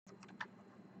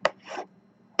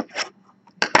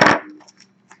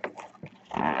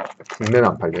국내는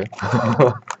안 팔려요?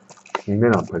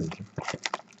 국내는 안 팔리죠.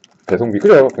 배송비,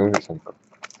 그래요. 배송비 비싸니까.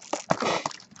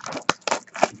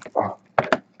 아.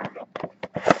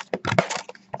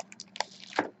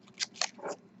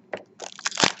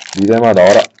 리뎀아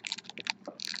나와라.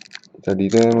 자,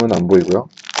 리뎀은 안 보이고요.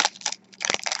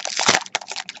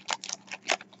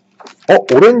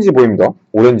 오렌지 보입니다.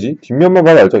 오렌지. 뒷면만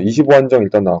봐도 알죠? 25한정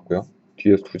일단 나왔고요.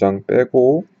 뒤에서 2장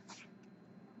빼고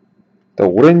일단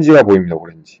오렌지가 보입니다.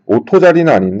 오렌지. 오토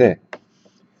자리는 아닌데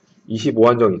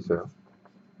 25한정이 있어요.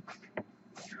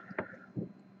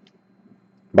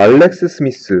 말렉스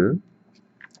스미스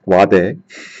와대,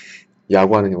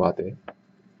 야구하는 와대.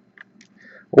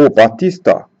 오,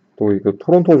 바티스타. 또 이거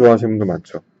토론토 좋아하시는 분들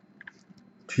많죠.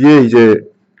 뒤에 이제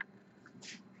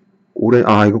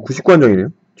이거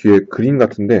 99한정이네요. 뒤에 그린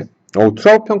같은데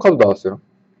트라우트 평가도 나왔어요.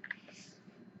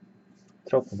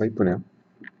 트라우트 평가 이쁘네요.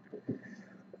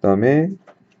 그 다음에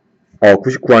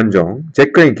 99한정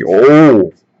잭 크랭키.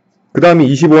 오, 그 다음에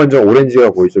 25한정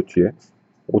오렌지가 보이죠. 뒤에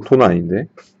오토는 아닌데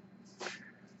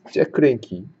잭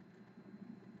크랭키.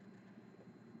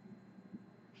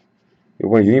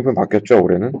 이번에 유니폼 바뀌었죠.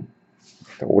 올해는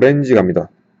오렌지 갑니다.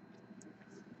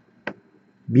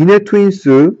 미네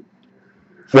트윈스.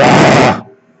 와,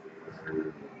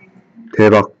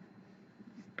 대박.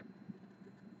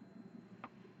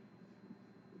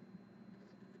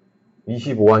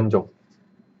 (25한정)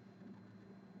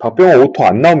 박병호 오토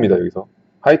안 나옵니다. 여기서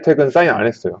하이텍은 사인 안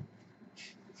했어요.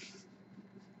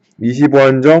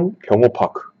 25한정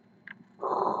병호파크.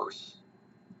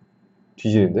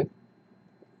 뒤지는데?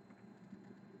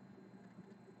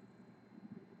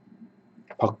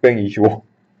 박뱅 25.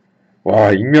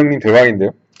 와, 익명님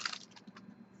대박인데요?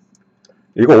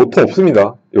 이거 오토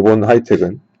없습니다. 이번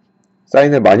하이텍은.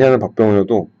 사인을 많이 하는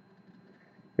박병호여도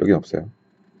여긴 없어요.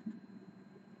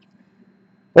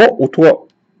 오토가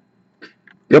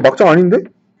얘 막장 아닌데?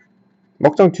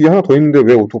 막장 뒤에 하나 더 있는데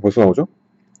왜 오토가 벌써 나오죠?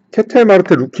 캐텔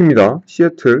마르테 루키입니다.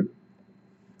 시애틀.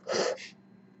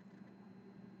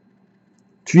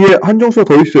 뒤에 한정수가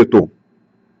더 있어요. 또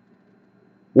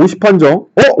 50한정.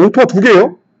 오토가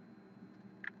 2개예요?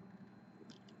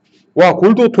 와,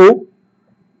 골드 오토.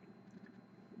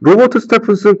 로버트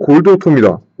스테픈슨 골드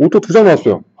오토입니다. 오토 2장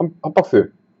나왔어요. 한 박스에.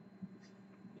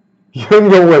 이런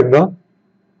경우가 있나?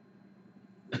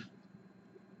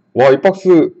 와, 이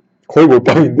박스 거의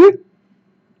몰빵인데?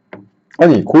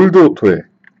 아니, 골드 오토에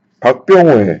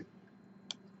박병호에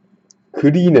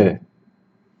그린에.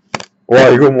 와,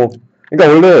 이거 뭐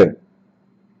그러니까 원래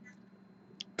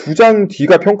 2장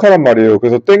뒤가 평가란 말이에요.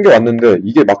 그래서 땡겨왔는데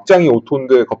이게 막장이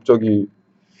오토인데 갑자기.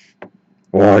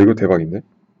 와, 이거 대박인데?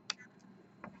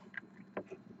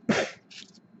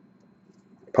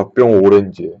 박병호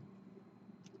오렌지.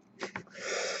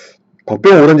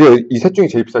 박병호 오렌지 이 셋 중에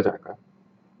제일 비싸지 않을까요?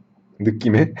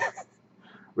 느낌에?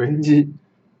 왠지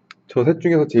저 셋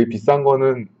중에서 제일 비싼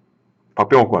거는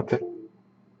박병호 것 같아.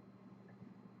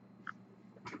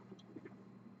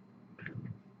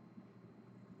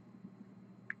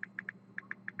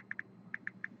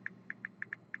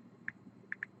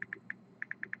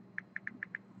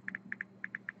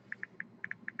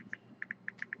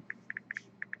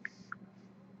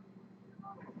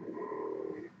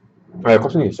 네,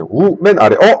 컵순이 계시죠. 맨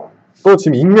아래. 또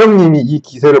지금 익명님이 이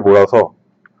기세를 몰아서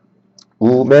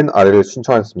맨 아래를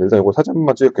신청하셨습니다. 일단 이거 사진 한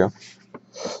번만 찍을게요.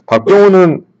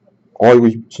 박병호는 이거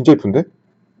진짜 이쁜데?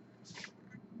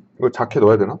 이거 자켓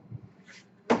넣어야 되나?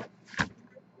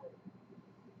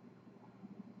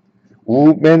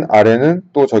 맨 아래는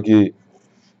또 저기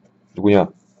누구냐?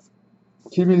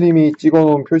 킬빌님이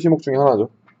찍어놓은 표시목 중에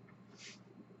하나죠.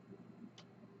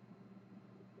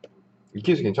 이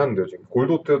케이스 괜찮은데요. 지금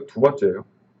골드호트 2번째예요.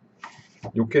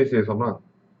 이 케이스에서만.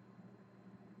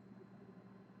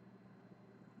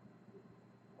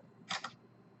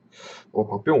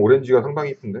 박병호 오렌지가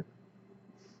상당히 이쁜데?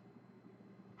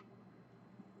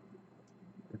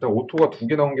 일단 오토가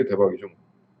 2개 나온 게 대박이죠.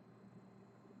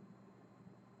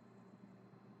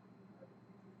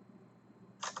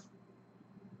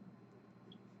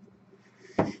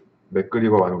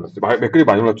 맥그리거 많이 올랐어요.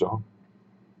 맥그리거 많이 올랐죠.